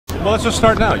Well, let's just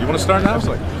start now. You want to start now?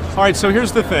 Absolutely. All right, so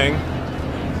here's the thing.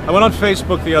 I went on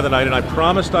Facebook the other night and I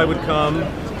promised I would come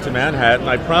to Manhattan.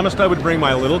 I promised I would bring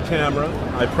my little camera.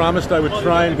 I promised I would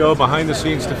try and go behind the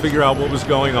scenes to figure out what was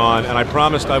going on. And I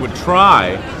promised I would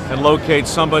try and locate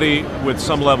somebody with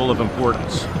some level of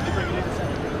importance.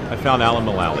 I found Alan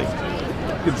Mulally.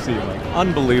 Good to see you, Mike.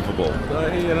 Unbelievable.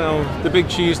 You know, the big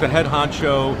cheese, the head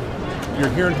honcho. You're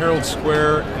here in Herald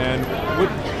Square, and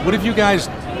what have you guys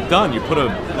done? You put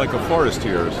like a forest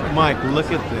here or something. Mike,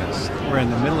 look at this. We're in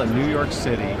the middle of New York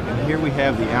City, and here we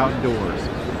have the outdoors.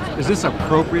 Is this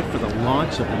appropriate for the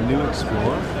launch of the new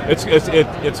Explorer?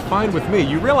 It's fine with me.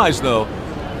 You realize, though,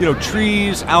 you know,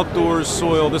 trees, outdoors,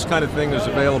 soil, this kind of thing is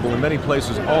available in many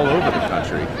places all over the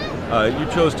country. You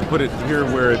chose to put it here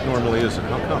where it normally isn't.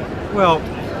 How come? Well,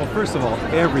 first of all,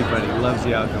 everybody loves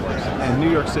the outdoors, and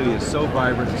New York City is so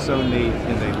vibrant and so neat,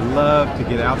 and they love to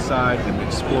get outside and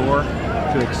explore.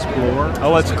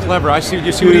 Oh, that's clever. I see.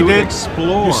 You see what he did?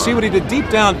 Explore. You see what he did deep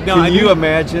down. Now, Can you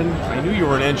imagine? I knew you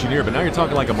were an engineer, but now you're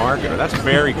talking like a marketer. That's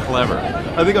very clever.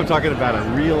 I think I'm talking about a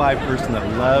real live person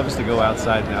that loves to go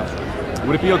outside and outside.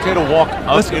 Would it be okay to walk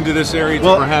up into this area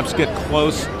to perhaps get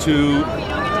close to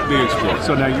the Explorer?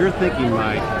 So now you're thinking,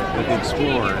 Mike, that the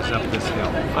Explorer is up this hill.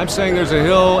 I'm saying there's a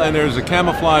hill and there's a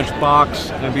camouflage box,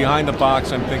 and behind the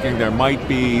box I'm thinking there might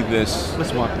be this...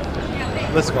 Let's walk.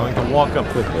 Let's go. I can walk up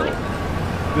the hill.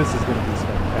 This is going to be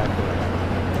spectacular.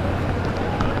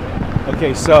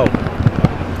 Okay, so,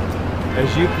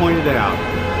 as you pointed out,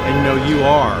 and you know you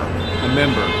are a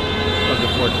member of the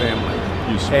Ford family,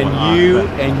 and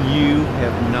you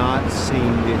have not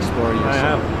seen the Explorer yourself. I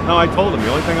have. No, I told him. The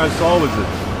only thing I saw was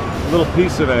a little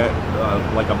piece of it,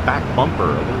 like a back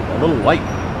bumper, a little light.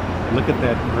 Look at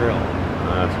that grill.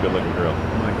 That's a good-looking grill.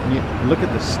 Mike, look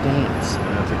at the stance.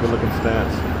 That's a good-looking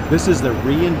stance. This is the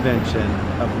reinvention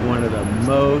of one of the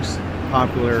most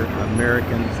popular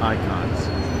American icons,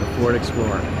 the Ford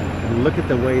Explorer. And look at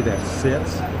the way that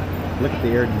sits. Look at the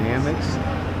aerodynamics.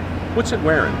 What's it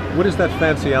wearing? What is that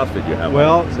fancy outfit you have?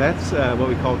 Well, that's what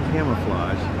we call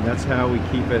camouflage, and that's how we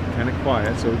keep it kind of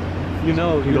quiet. So you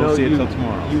don't see it till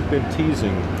tomorrow. You've been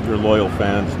teasing your loyal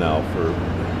fans now for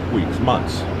weeks,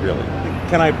 months, really.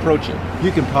 Can I approach it?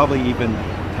 You can probably even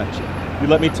touch it. You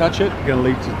let me touch it? I'm gonna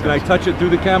leave you. Can I touch it through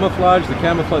the camouflage? The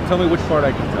camouflage. Tell me which part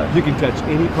I can touch. You can touch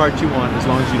any part you want as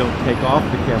long as you don't take off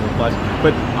the camouflage.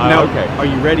 But now, okay. Are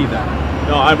you ready though?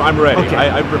 No, I'm ready. Okay.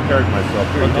 I prepared myself.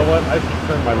 Here, you know what? I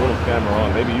turned my little camera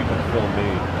on. Maybe you can film me.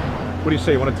 What do you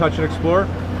say? You want to touch an Explorer?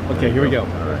 Okay, here we go.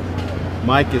 All right.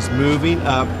 Mike is moving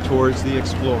up towards the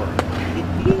Explorer.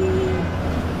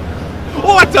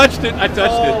 Oh, I touched it! I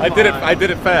touched it. I did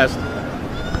it fast.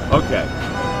 Okay.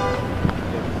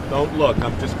 Don't look.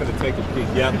 I'm just going to take a peek.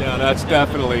 Yeah, that's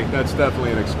definitely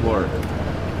an Explorer.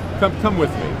 Come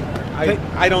with me.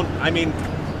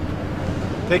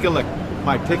 Take a look.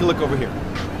 Mike, take a look over here.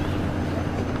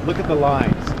 Look at the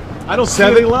lines. I don't see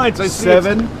any lines. I see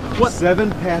seven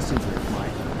passengers,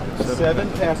 Mike. Seven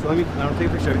passengers. I don't take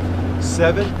a picture.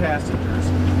 7 passengers.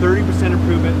 30%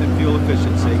 improvement in fuel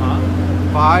efficiency.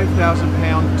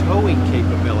 5,000-pound towing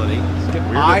capability.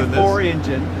 I-4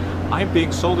 engine. I'm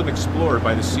being sold an Explorer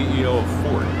by the CEO of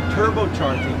Ford.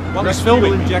 Turbocharging. Well, he's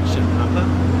filming fuel injection.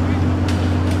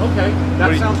 Okay,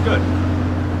 that sounds good.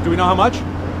 Do we know how much?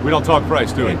 We don't talk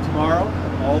price, do we? And tomorrow,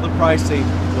 all the pricing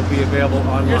will be available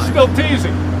online. You're still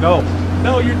teasing. No,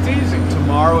 you're teasing.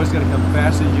 Tomorrow is going to come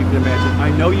faster than you can imagine. I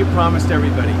know you promised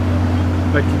everybody,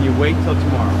 but can you wait till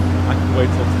tomorrow? I can wait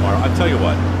till tomorrow. I'll tell you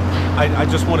what. I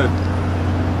just want to.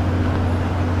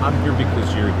 I'm here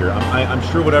because you're here. I'm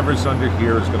sure whatever's under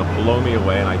here is going to blow me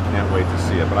away, and I can't wait to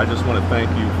see it. But I just want to thank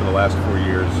you for the last 4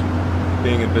 years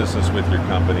being in business with your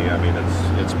company. I mean,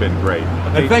 it's been great.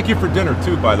 Okay. And thank you for dinner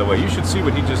too, by the way. You should see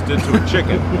what he just did to a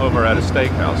chicken over at a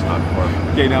steakhouse not far.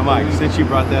 Okay, now Mike, since you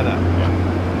brought that up,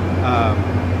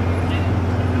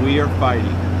 we are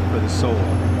fighting for the soul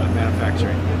of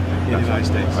manufacturing in the United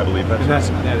States. I believe that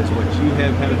is what you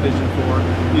have had a vision for.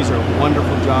 These are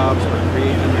wonderful jobs for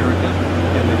creating America,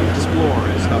 and the Explorer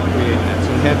is helping create that. So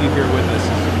to have you here with us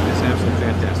is absolutely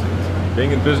fantastic.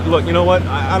 Being in business, look, you know what?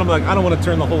 I don't want to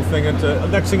turn the whole thing into.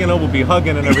 Next thing you know, we'll be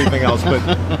hugging and everything else.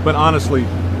 But honestly,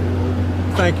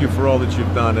 thank you for all that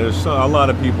you've done. A lot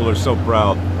of people are so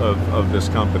proud of this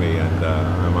company, and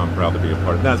I'm proud to be a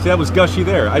part of that. See, that was gushy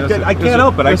there. I can't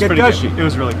help it. I get gushy. It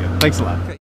was really good. Thanks a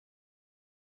lot.